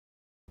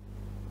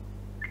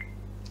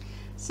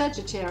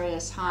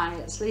Sagittarius, hi,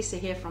 it's Lisa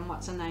here from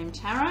What's Her Name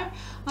Tarot.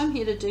 I'm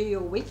here to do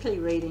your weekly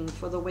reading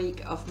for the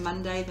week of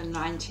Monday the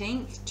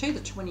 19th to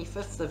the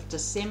 25th of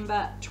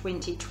December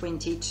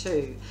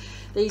 2022.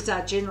 These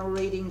are general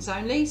readings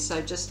only,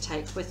 so just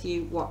take with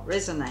you what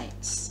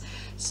resonates.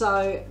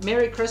 So,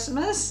 Merry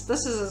Christmas.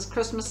 This is as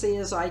Christmassy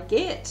as I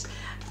get,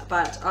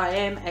 but I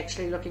am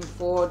actually looking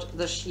forward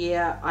this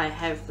year. I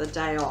have the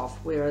day off,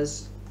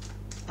 whereas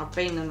I've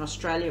been in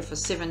Australia for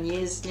 7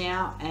 years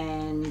now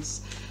and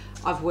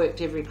I've worked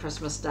every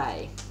Christmas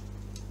day.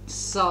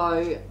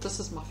 So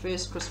this is my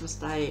first Christmas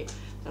day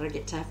that I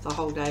get to have the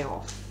whole day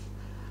off.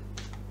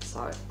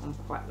 So I'm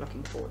quite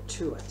looking forward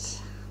to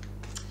it.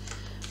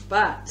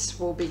 But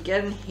we'll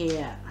begin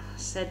here.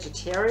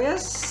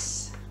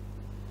 Sagittarius.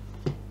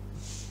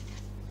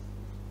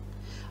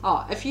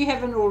 Oh, if you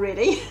haven't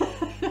already,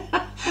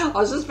 I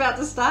was just about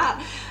to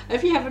start.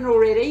 If you haven't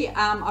already,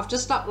 I've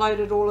just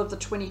uploaded all of the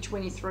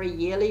 2023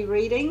 yearly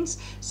readings.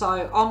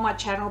 So on my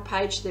channel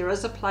page, there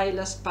is a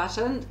playlist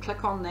button.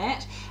 Click on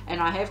that,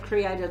 and I have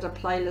created a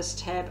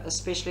playlist tab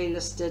especially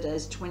listed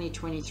as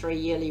 2023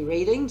 yearly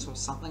readings or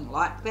something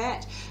like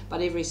that.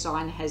 But every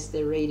sign has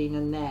their reading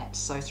in that.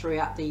 So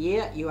throughout the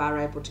year, you are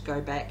able to go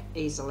back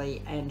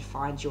easily and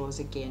find yours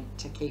again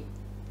to keep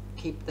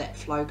that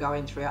flow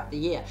going throughout the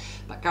year.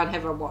 But go and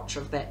have a watch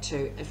of that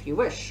too if you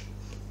wish.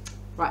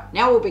 Right,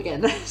 now we'll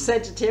begin.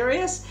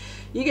 Sagittarius,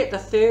 you get the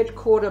third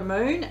quarter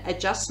moon.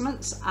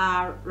 Adjustments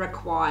are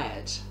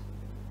required.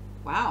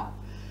 Wow,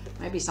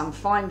 maybe some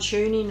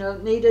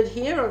fine-tuning needed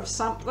here of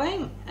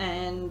something,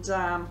 and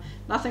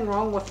nothing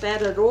wrong with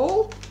that at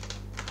all.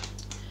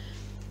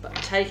 But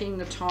taking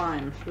the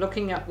time,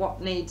 looking at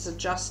what needs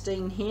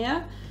adjusting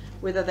here,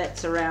 whether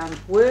that's around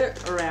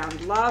work,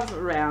 around love,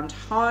 around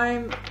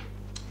home,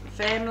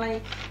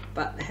 family,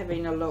 but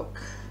having a look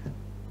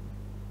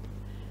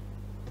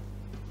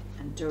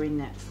and doing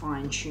that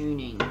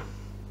fine-tuning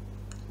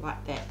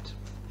like that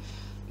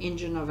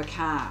engine of a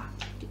car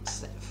gets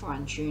that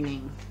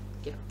fine-tuning,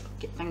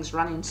 get things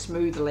running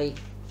smoothly.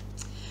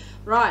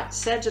 Right,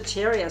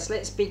 Sagittarius,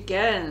 let's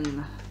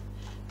begin.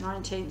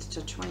 19th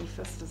to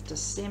 25th of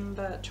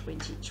December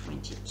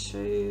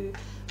 2022.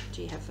 What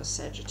do you have for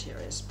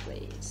Sagittarius,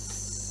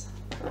 please?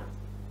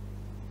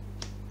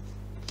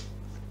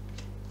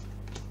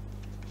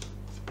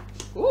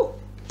 Ooh.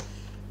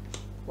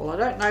 Well, I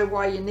don't know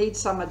why you need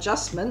some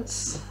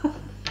adjustments,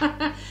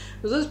 because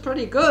it's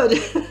pretty good.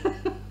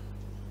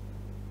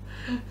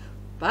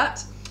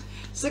 But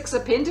Six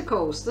of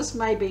Pentacles, this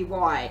may be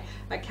why.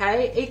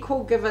 Okay,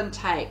 equal give and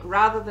take.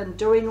 Rather than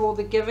doing all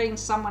the giving,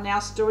 someone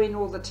else doing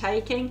all the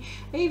taking,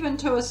 even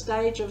to a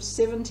stage of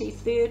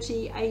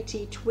 70-30,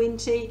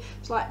 80-20.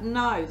 It's like,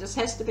 no, this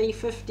has to be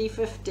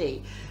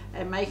 50-50,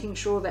 and making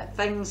sure that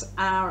things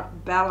are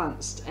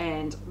balanced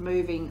and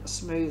moving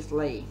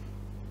smoothly.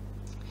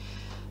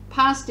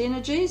 Past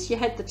energies, you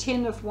had the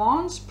Ten of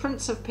Wands,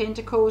 Prince of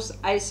Pentacles,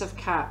 Ace of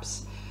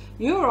Cups.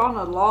 You're on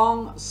a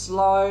long,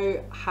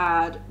 slow,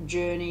 hard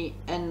journey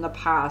in the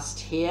past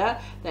here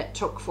that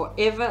took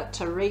forever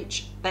to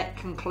reach that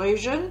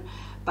conclusion,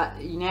 but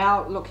you're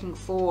now looking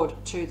forward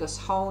to this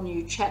whole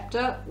new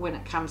chapter when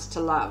it comes to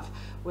love.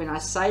 When I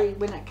say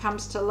when it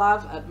comes to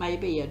love, it may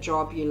be a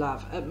job you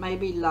love, it may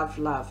be love,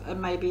 it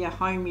may be a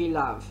home you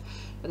love,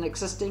 an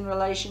existing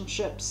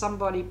relationship,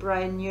 somebody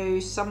brand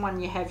new, someone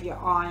you have your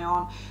eye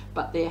on,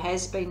 but there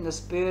has been this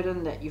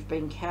burden that you've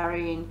been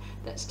carrying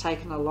that's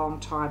taken a long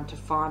time to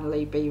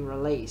finally be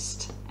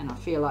released. And I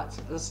feel like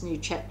this new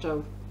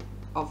chapter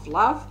of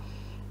love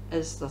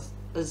is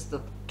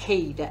the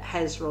key that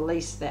has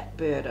released that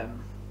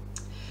burden.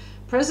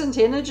 Present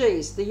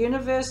energies, the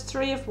universe,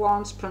 Three of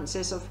Wands,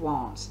 Princess of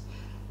Wands.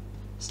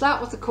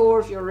 Start with the core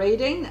of your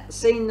reading,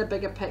 seeing the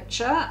bigger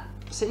picture,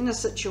 seeing a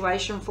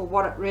situation for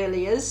what it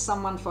really is,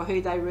 someone for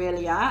who they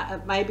really are.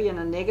 It may be in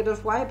a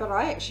negative way, but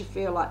I actually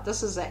feel like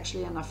this is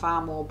actually in a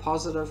far more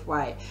positive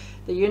way.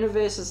 The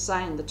universe is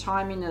saying the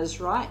timing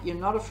is right. You're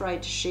not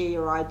afraid to share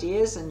your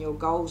ideas and your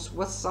goals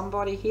with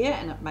somebody here,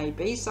 and it may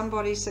be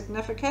somebody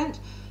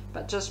significant,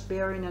 but just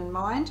bearing in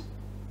mind,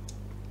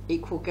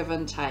 equal give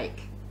and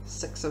take.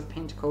 Six of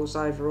Pentacles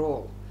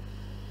overall.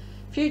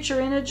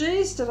 Future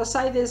energies, did I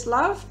say there's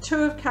love?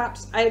 Two of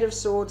Cups, Eight of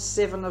Swords,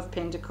 Seven of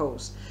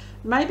Pentacles.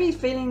 Maybe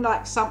feeling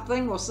like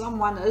something or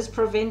someone is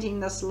preventing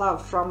this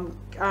love from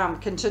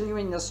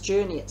continuing this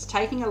journey. It's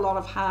taking a lot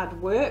of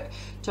hard work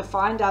to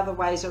find other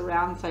ways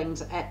around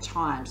things at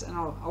times, and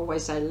I'll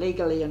always say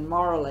legally and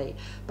morally,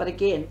 but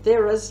again,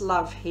 there is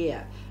love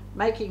here,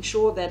 making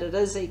sure that it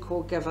is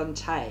equal give and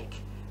take.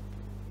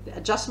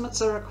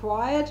 Adjustments are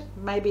required.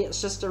 Maybe it's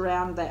just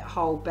around that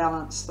whole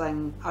balance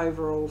thing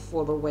overall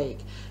for the week,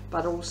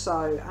 but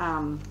also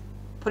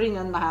putting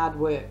in the hard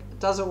work. It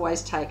does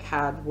always take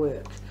hard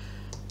work.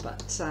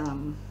 But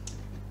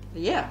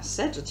yeah,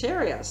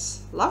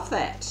 Sagittarius, love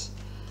that.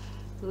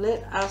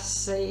 Let us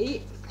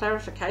see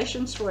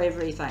clarifications for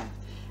everything.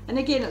 And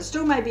again, it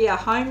still may be a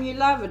home you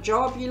love, a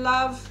job you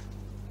love,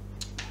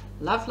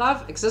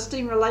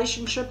 existing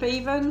relationship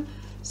even.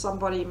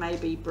 Somebody may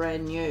be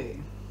brand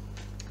new.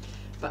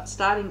 But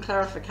starting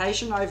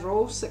clarification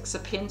overall, Six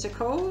of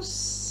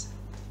Pentacles.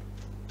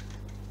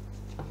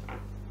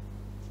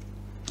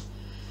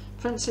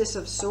 Princess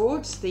of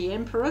Swords, the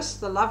Empress,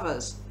 the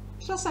Lovers.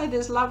 Should I say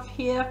there's love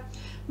here?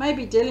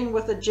 Maybe dealing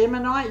with a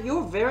Gemini.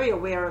 You're very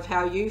aware of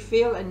how you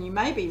feel, and you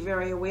may be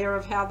very aware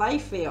of how they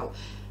feel.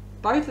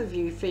 Both of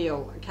you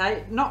feel,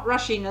 okay? Not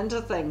rushing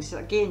into things.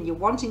 Again, you're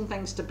wanting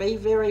things to be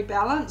very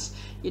balanced.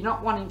 You're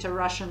not wanting to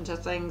rush into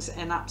things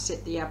and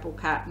upset the apple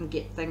cart and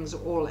get things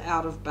all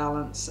out of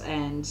balance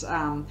and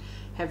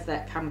have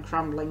that come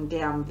crumbling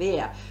down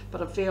there.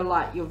 But I feel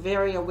like you're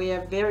very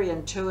aware, very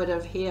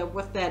intuitive here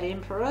with that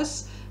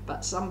Empress,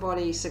 but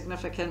somebody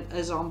significant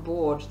is on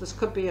board. This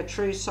could be a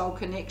true soul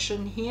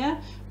connection here,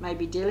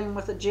 maybe dealing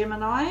with a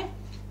Gemini,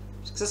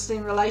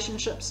 existing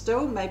relationship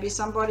still, maybe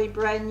somebody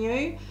brand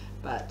new,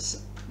 but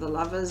the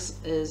Lovers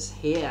is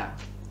here.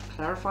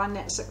 Clarifying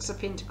that Six of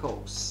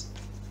Pentacles.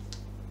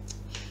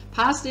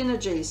 Past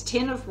energies,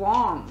 10 of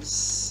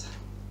Wands.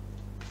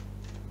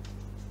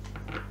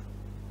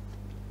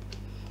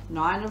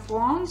 9 of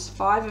Wands,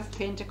 5 of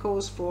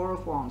Pentacles, 4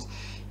 of Wands.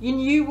 You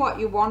knew what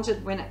you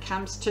wanted when it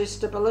comes to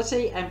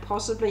stability, and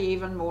possibly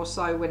even more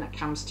so when it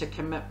comes to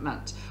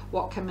commitment.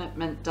 What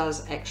commitment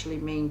does actually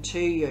mean to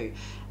you.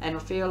 And I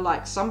feel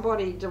like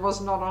somebody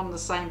was not on the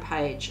same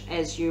page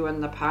as you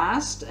in the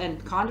past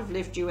and kind of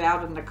left you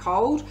out in the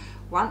cold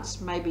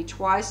once, maybe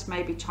twice,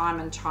 maybe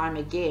time and time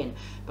again.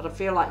 But I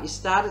feel like you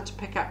started to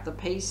pick up the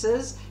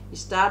pieces. You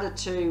started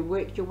to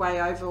work your way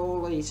over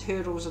all these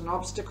hurdles and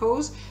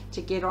obstacles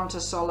to get onto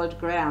solid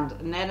ground,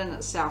 and that in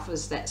itself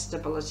is that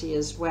stability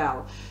as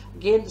well.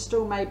 Again, it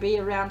still may be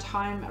around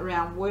home,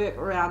 around work,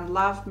 around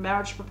love,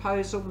 marriage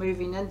proposal,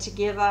 moving in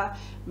together,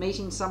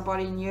 meeting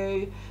somebody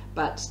new,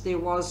 but there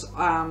was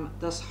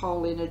this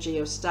whole energy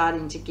of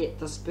starting to get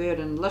this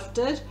burden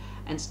lifted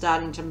and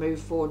starting to move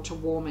forward to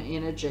warmer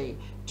energy,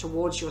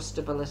 towards your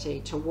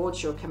stability,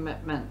 towards your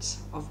commitment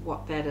of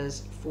what that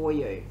is for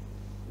you.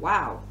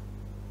 Wow.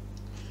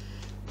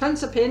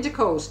 Prince of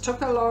Pentacles,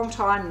 took a long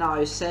time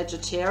now,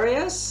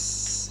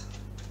 Sagittarius.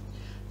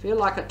 Feel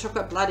like it took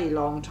a bloody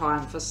long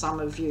time for some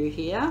of you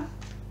here.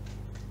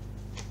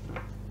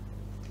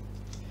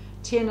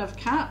 10 of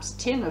Cups,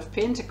 10 of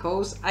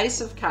Pentacles,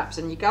 Ace of Cups,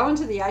 and you go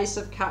into the Ace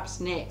of Cups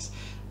next.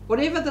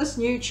 Whatever this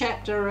new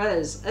chapter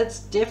is, it's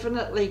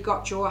definitely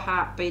got your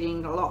heart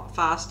beating a lot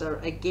faster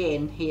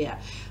again here.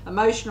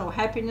 Emotional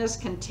happiness,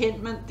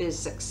 contentment, there's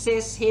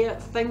success here,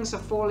 things are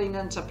falling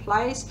into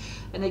place.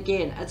 And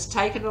again, it's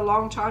taken a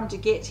long time to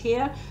get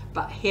here,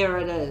 but here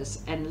it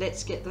is. And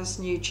let's get this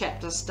new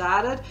chapter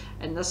started.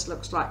 And this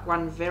looks like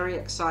one very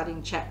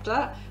exciting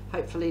chapter.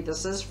 Hopefully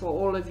this is for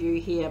all of you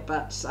here,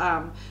 but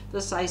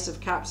this Ace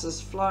of Cups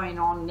is flowing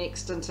on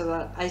next into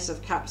the Ace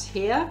of Cups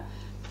here.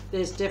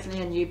 There's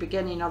definitely a new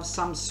beginning of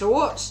some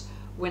sort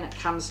when it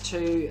comes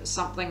to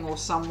something or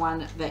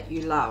someone that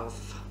you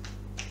love.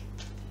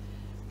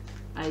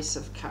 Ace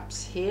of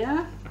Cups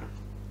here.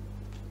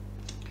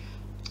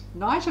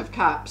 Knight of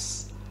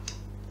Cups.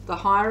 The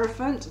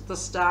Hierophant, the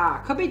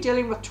Star. Could be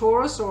dealing with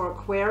Taurus or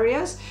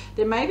Aquarius.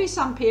 There may be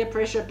some peer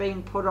pressure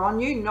being put on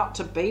you not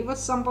to be with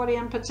somebody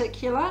in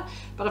particular,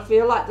 but I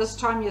feel like this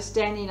time you're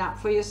standing up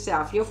for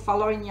yourself. You're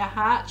following your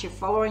heart, you're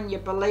following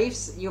your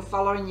beliefs, you're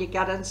following your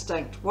gut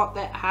instinct, what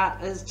that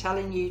heart is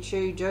telling you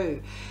to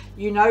do.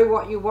 You know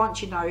what you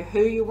want, you know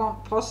who you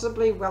want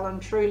possibly well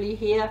and truly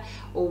here,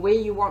 or where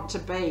you want to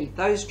be.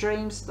 Those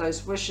dreams,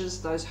 those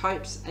wishes, those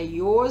hopes are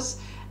yours,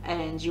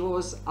 and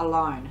yours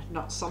alone,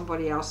 not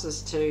somebody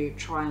else's to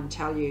try and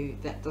tell you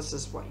that this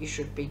is what you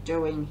should be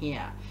doing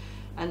here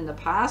in the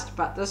past.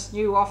 But this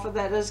new offer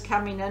that is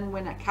coming in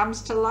when it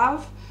comes to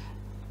love,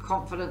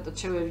 confident the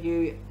two of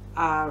you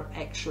are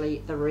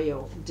actually the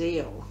real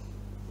deal.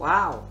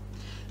 Wow.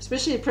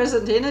 Especially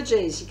present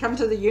energies. You come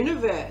to the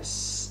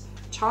universe.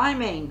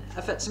 Timing.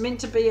 If it's meant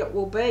to be, it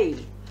will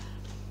be.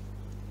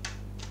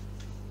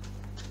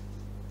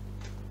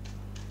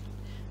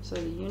 So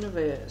the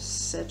universe,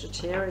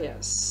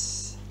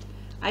 Sagittarius,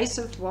 Ace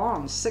of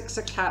Wands, 6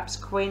 of Cups,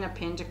 Queen of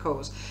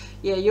Pentacles.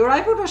 Yeah, you're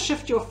able to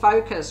shift your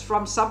focus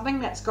from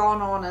something that's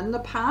gone on in the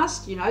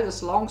past, you know,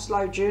 this long,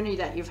 slow journey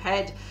that you've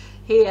had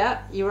here.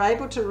 You're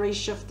able to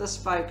reshift this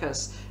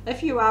focus.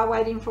 If you are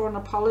waiting for an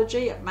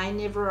apology, it may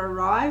never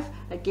arrive.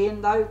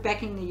 Again, though,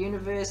 backing the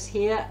universe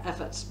here,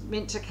 if it's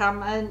meant to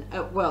come in,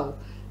 it will.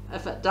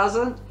 If it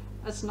doesn't,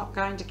 it's not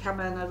going to come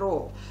in at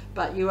all.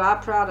 But you are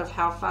proud of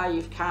how far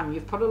you've come.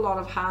 You've put a lot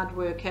of hard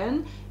work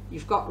in.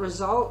 You've got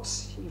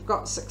results, you've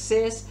got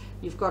success,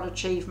 you've got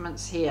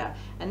achievements here.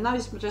 And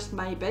those just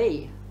may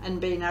be in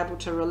being able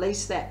to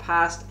release that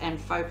past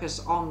and focus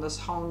on this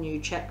whole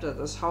new chapter,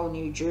 this whole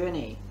new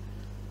journey.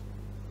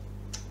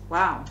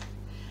 Wow.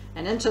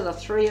 And into the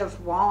 3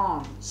 of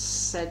Wands,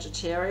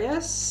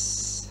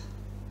 Sagittarius.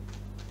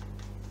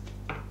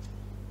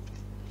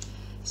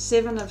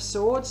 7 of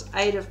Swords,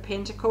 8 of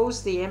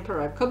Pentacles, the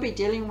Emperor. Could be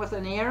dealing with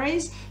an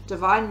Aries,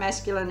 divine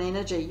masculine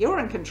energy. You're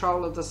in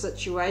control of the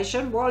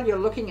situation while you're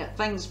looking at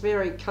things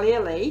very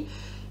clearly.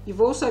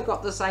 You've also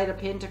got this 8 of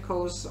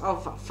Pentacles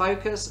of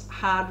focus,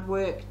 hard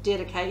work,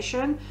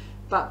 dedication.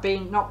 but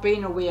not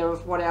being aware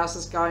of what else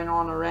is going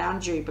on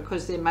around you,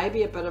 because there may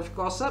be a bit of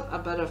gossip, a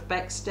bit of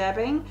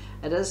backstabbing.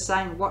 It is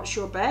saying watch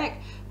your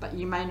back, but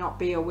you may not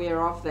be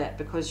aware of that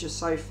because you're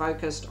so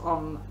focused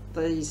on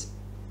these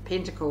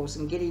Pentacles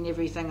and getting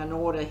everything in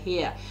order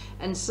here.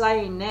 And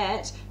saying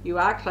that, you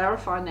are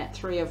clarifying that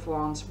Three of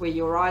Wands, where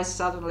your eyes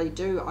suddenly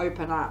do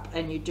open up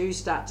and you do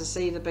start to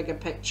see the bigger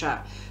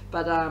picture,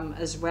 but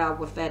as well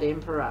with that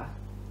Emperor,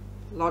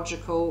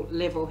 logical,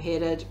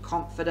 level-headed,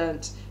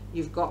 confident,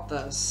 you've got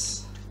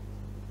this.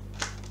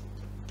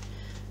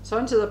 So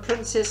into the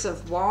Princess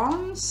of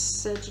Wands,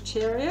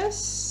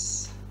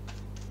 Sagittarius.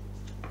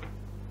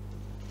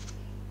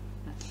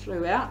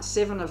 Flew out.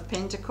 Seven of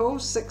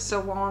Pentacles, Six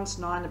of Wands,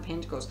 Nine of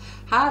Pentacles.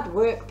 Hard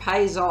work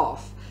pays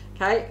off.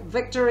 Okay,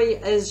 victory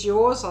is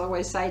yours. I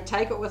always say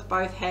take it with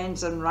both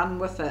hands and run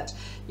with it.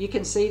 You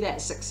can see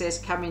that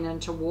success coming in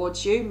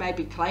towards you,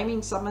 maybe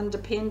claiming some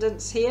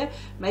independence here,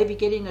 maybe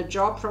getting a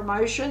job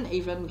promotion,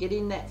 even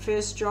getting that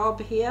first job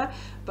here,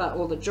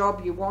 or the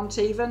job you want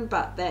even,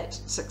 but that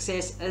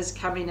success is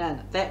coming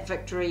in. That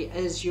victory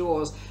is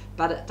yours,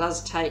 but it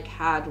does take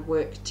hard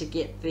work to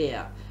get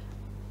there.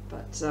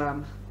 But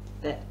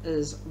that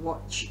is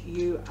what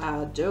you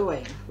are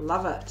doing.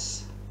 Love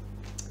it.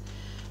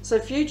 So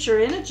future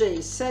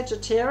energies,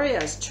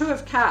 Sagittarius, Two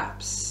of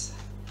Cups.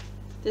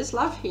 There's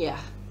love here.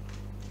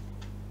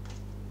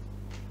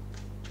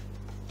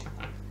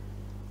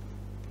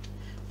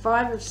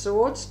 Five of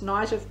Swords,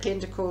 Knight of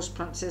Pentacles,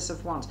 Princess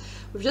of Wands.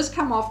 We've just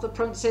come off the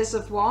Princess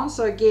of Wands.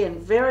 So again,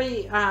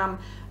 very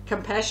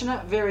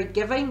compassionate, very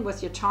giving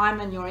with your time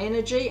and your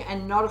energy,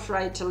 and not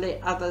afraid to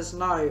let others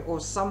know,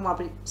 or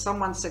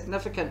someone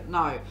significant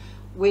know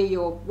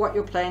what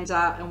your plans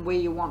are and where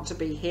you want to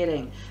be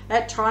heading.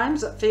 At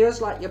times it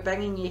feels like you're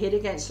banging your head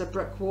against a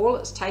brick wall.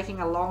 It's taking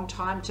a long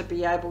time to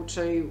be able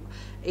to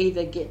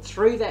either get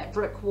through that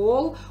brick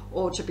wall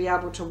or to be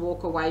able to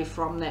walk away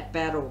from that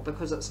battle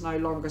because it's no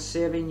longer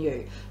serving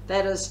you.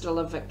 That is still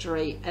a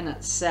victory in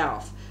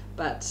itself.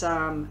 But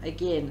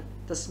again,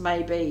 this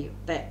may be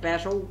that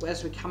battle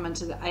as we come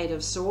into the Eight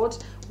of Swords,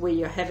 where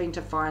you're having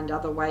to find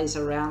other ways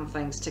around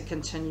things to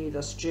continue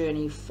this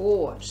journey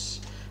forward.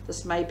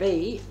 This may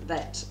be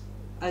that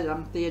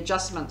the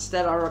adjustments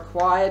that are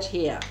required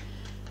here.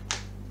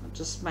 It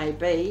just may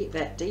be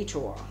that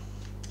detour.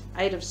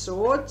 Eight of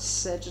Swords,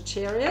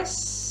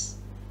 Sagittarius.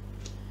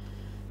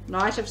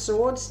 Knight of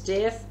Swords,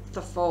 Death,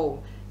 the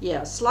Fool.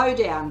 Yeah, slow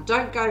down.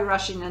 Don't go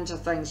rushing into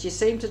things. You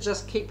seem to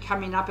just keep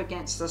coming up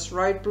against this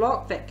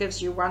roadblock that gives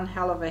you one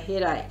hell of a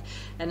headache.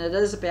 And it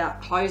is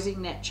about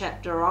closing that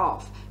chapter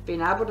off,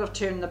 being able to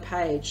turn the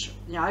page,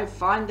 you know,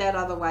 find that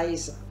other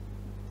ways,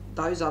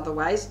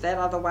 that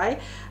other way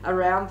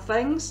around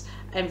things,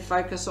 and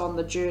focus on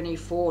the journey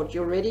forward.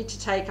 You're ready to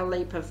take a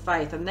leap of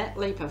faith, and that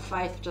leap of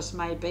faith just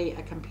may be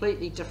a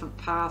completely different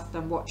path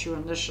than what you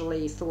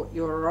initially thought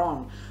you were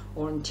on,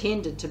 or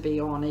intended to be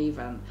on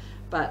even.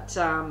 But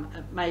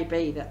it may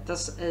be that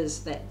this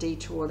is that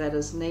detour that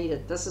is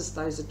needed. This is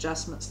those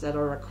adjustments that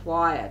are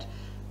required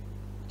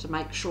to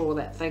make sure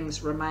that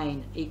things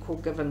remain equal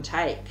give and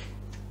take.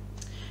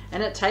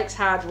 And it takes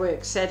hard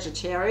work,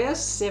 Sagittarius.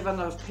 Seven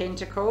of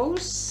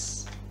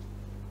Pentacles.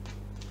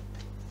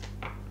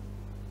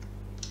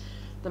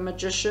 The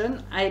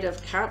Magician, Eight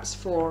of Cups,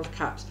 Four of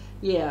Cups.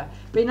 Yeah,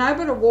 being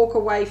able to walk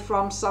away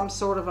from some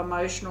sort of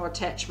emotional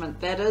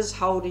attachment that is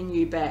holding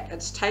you back.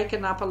 It's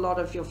taken up a lot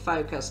of your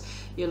focus.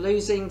 You're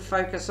losing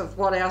focus of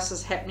what else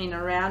is happening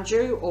around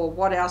you, or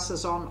what else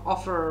is on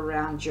offer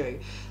around you.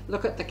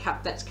 Look at the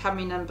cup that's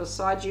coming in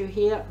beside you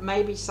here.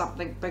 Maybe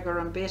something bigger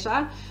and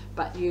better,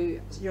 but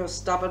you're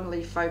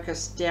stubbornly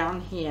focused down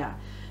here.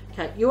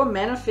 Okay, you're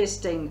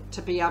manifesting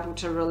to be able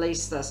to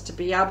release this, to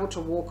be able to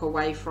walk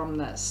away from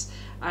this.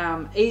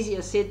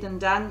 Easier said than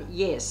done,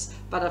 yes,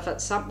 but if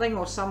it's something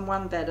or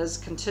someone that is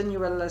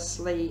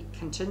continuously,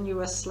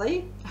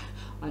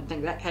 I don't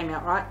think that came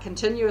out right,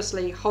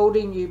 continuously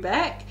holding you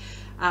back,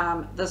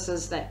 this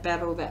is that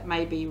battle that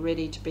may be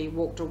ready to be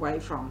walked away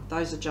from.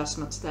 Those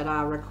adjustments that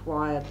are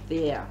required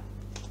there.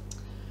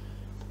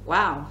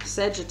 Wow,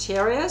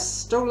 Sagittarius,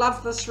 still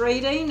love this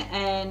reading,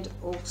 and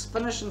we'll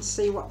finish and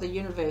see what the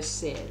universe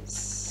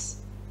says.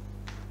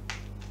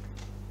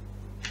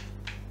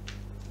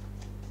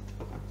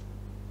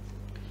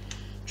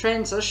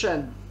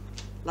 Transition,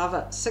 love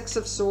it. Six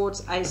of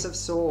Swords, Ace of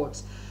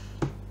Swords.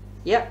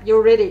 Yep,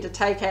 you're ready to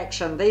take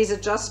action. These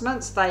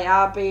adjustments, they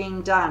are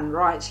being done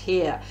right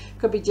here.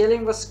 Could be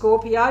dealing with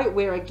Scorpio,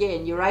 where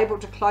again, you're able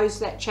to close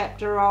that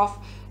chapter off,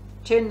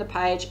 turn the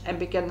page and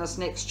begin this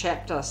next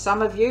chapter.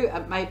 Some of you,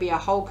 it may be a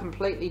whole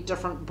completely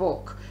different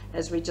book,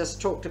 as we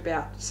just talked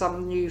about,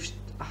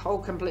 a whole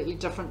completely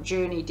different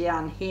journey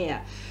down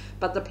here.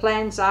 But the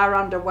plans are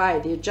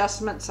underway. The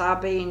adjustments are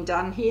being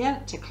done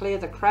here to clear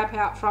the crap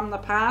out from the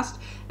past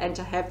and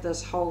to have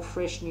this whole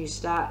fresh new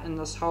start and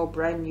this whole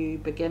brand new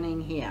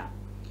beginning here.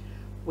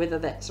 Whether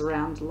that's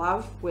around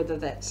love, whether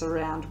that's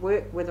around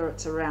work, whether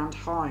it's around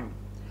home.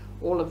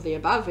 All of the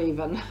above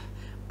even,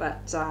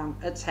 but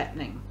it's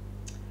happening.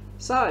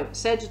 So,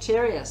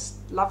 Sagittarius,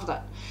 loved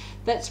it.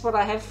 That's what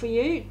I have for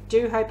you.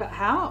 Do hope it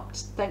helped.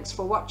 Thanks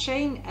for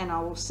watching, and I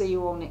will see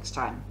you all next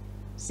time.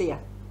 See ya.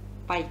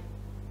 Bye.